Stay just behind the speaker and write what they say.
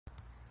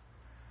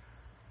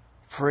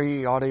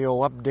free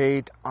audio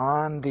update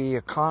on the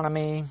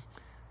economy,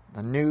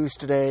 the news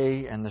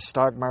today, and the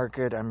stock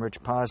market. I'm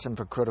Rich Posson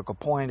for Critical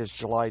Point. It's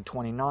July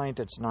 29th.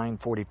 It's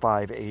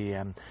 9:45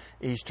 a.m.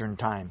 Eastern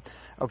Time.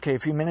 Okay, a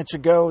few minutes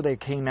ago, they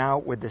came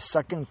out with the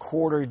second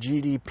quarter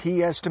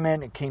GDP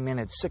estimate. It came in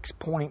at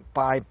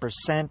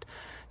 6.5%.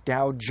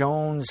 Dow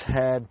Jones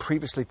had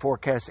previously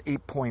forecast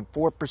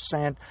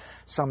 8.4%.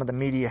 Some of the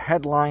media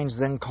headlines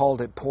then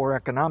called it poor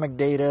economic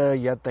data,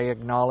 yet they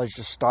acknowledged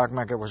the stock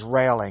market was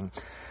rallying.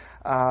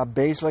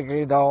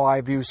 Basically, though,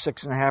 I view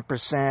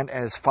 6.5%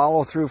 as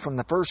follow-through from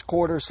the first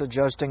quarter,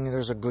 suggesting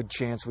there's a good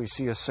chance we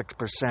see a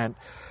 6%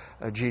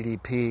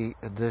 GDP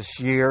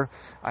this year.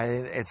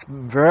 It's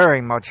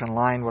very much in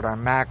line with our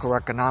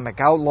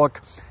macroeconomic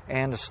outlook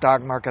and the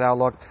stock market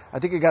outlook. I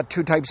think you got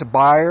two types of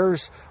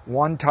buyers.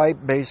 One type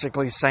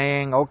basically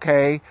saying,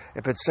 okay,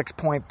 if it's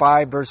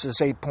 6.5 versus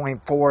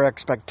 8.4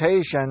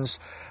 expectations,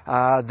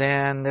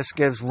 then this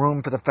gives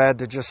room for the Fed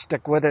to just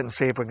stick with it and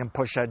see if we can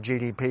push that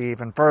GDP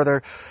even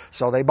further.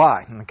 So they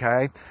buy,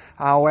 okay?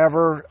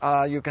 However,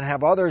 you can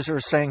have others who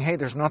are saying, hey,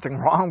 there's nothing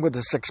wrong with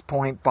the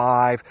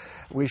 6.5.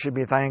 We should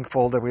be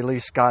thankful that we at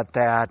least got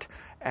that,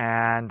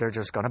 and they're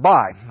just going to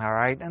buy, all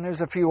right? And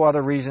there's a few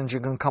other reasons you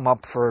can come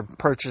up for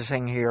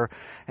purchasing here,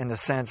 in the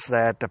sense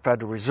that the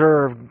Federal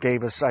Reserve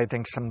gave us, I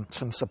think, some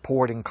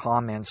supporting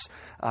comments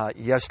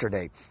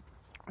yesterday.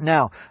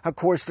 Now, of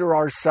course, there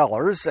are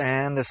sellers,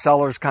 and the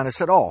sellers kind of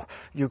said, oh,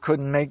 you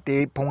couldn't make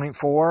the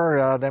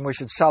 8.4, then we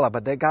should sell it.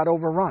 But they got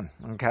overrun,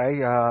 okay?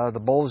 The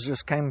bulls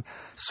just came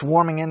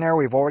swarming in there.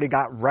 We've already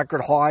got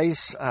record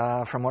highs,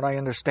 from what I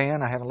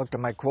understand. I haven't looked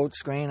at my quote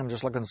screen. I'm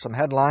just looking at some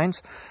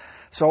headlines.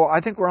 So I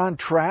think we're on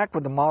track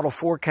with the model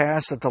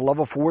forecast that the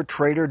level 4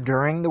 trader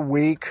during the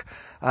week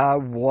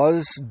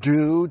was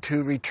due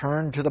to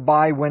return to the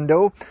buy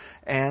window,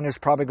 and is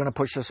probably going to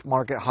push this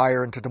market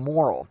higher into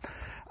tomorrow.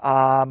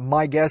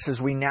 My guess is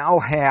we now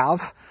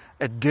have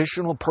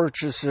additional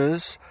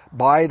purchases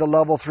by the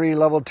level 3,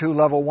 level 2,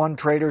 level 1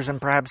 traders, and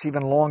perhaps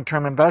even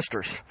long-term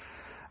investors.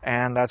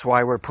 And that's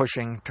why we're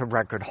pushing to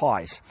record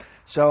highs.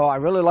 So I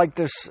really like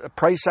this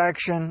price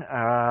action.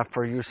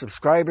 For you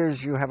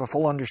subscribers, you have a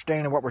full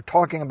understanding of what we're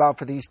talking about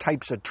for these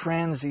types of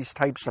trends, these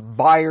types of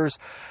buyers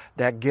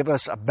that give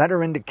us a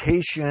better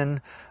indication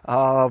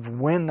of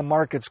when the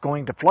market's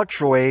going to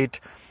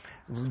fluctuate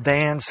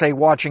than, say,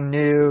 watching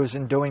news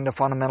and doing the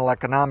fundamental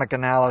economic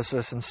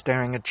analysis and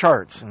staring at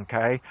charts,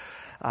 okay?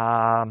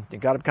 You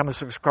got to become a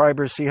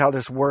subscriber, see how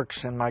this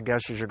works, and my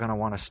guess is you're going to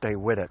want to stay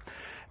with it.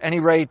 Any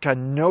rate,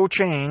 no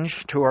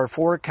change to our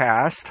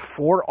forecast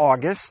for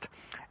August,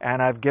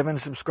 and I've given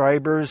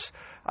subscribers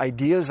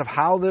ideas of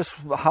how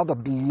the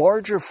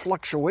larger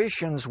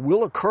fluctuations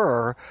will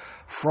occur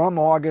from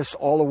August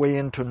all the way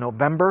into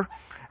November,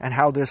 and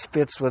how this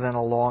fits within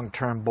a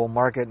long-term bull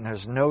market. And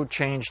there's no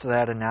change to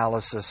that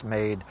analysis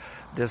made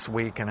this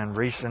week and in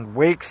recent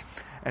weeks.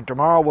 And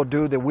tomorrow we'll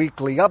do the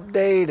weekly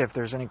update. If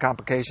there's any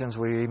complications,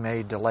 we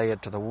may delay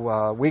it to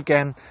the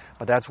weekend.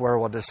 But that's where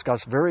we'll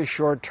discuss very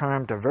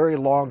short-term to very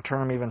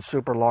long-term, even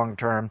super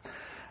long-term,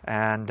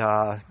 and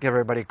get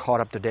everybody caught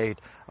up to date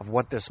of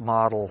what this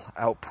model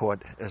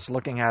output is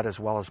looking at, as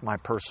well as my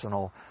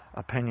personal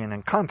opinion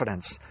and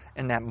confidence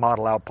in that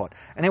model output.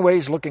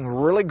 Anyways, looking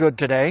really good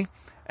today.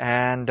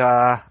 And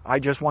I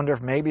just wonder if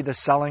maybe the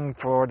selling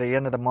for the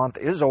end of the month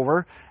is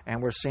over,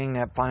 and we're seeing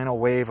that final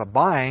wave of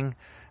buying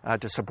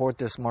to support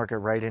this market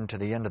right into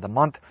the end of the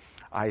month.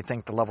 I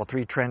think the level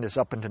 3 trend is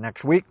up into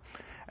next week,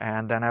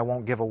 and then I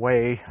won't give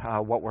away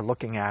what we're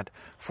looking at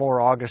for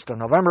August and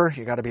November.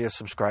 You got to be a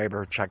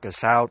subscriber. Check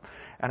us out.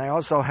 And I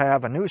also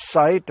have a new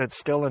site that's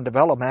still in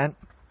development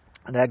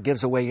that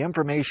gives away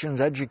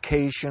information,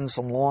 education,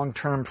 some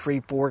long-term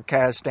free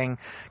forecasting,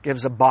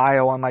 gives a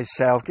bio on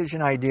myself, gives you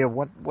an idea of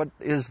what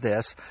is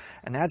this,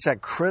 and that's at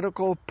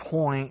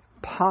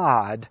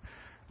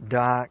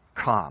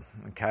criticalpointpod.com,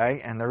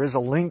 okay? And there is a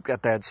link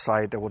at that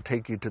site that will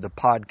take you to the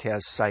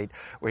podcast site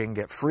where you can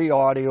get free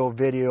audio,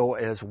 video,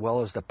 as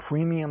well as the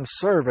premium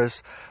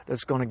service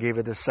that's going to give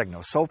you the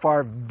signal. So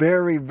far,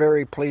 very,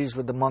 very pleased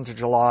with the month of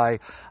July,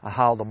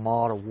 how the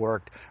model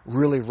worked.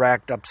 Really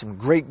racked up some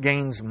great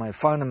gains in my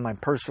fund and my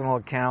personal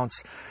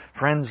accounts,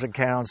 friends'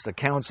 accounts, the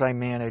accounts I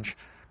manage.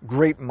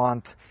 Great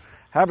month.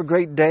 Have a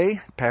great day.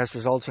 Past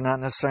results are not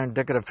necessarily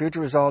indicative of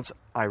future results.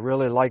 I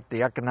really like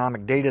the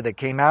economic data that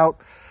came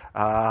out.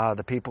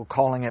 The people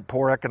calling it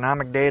poor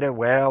economic data,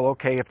 well,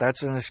 okay, if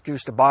that's an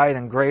excuse to buy,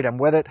 then great, I'm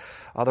with it.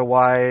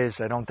 Otherwise,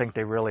 I don't think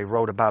they really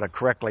wrote about it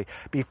correctly.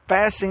 Be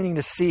fascinating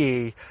to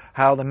see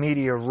how the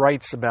media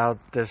writes about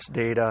this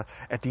data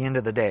at the end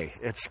of the day.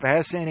 It's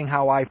fascinating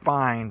how I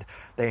find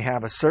they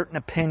have a certain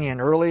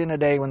opinion early in the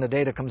day when the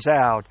data comes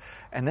out,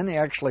 and then they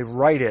actually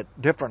write it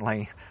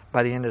differently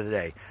by the end of the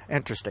day.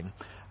 Interesting.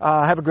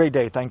 Have a great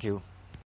day. Thank you.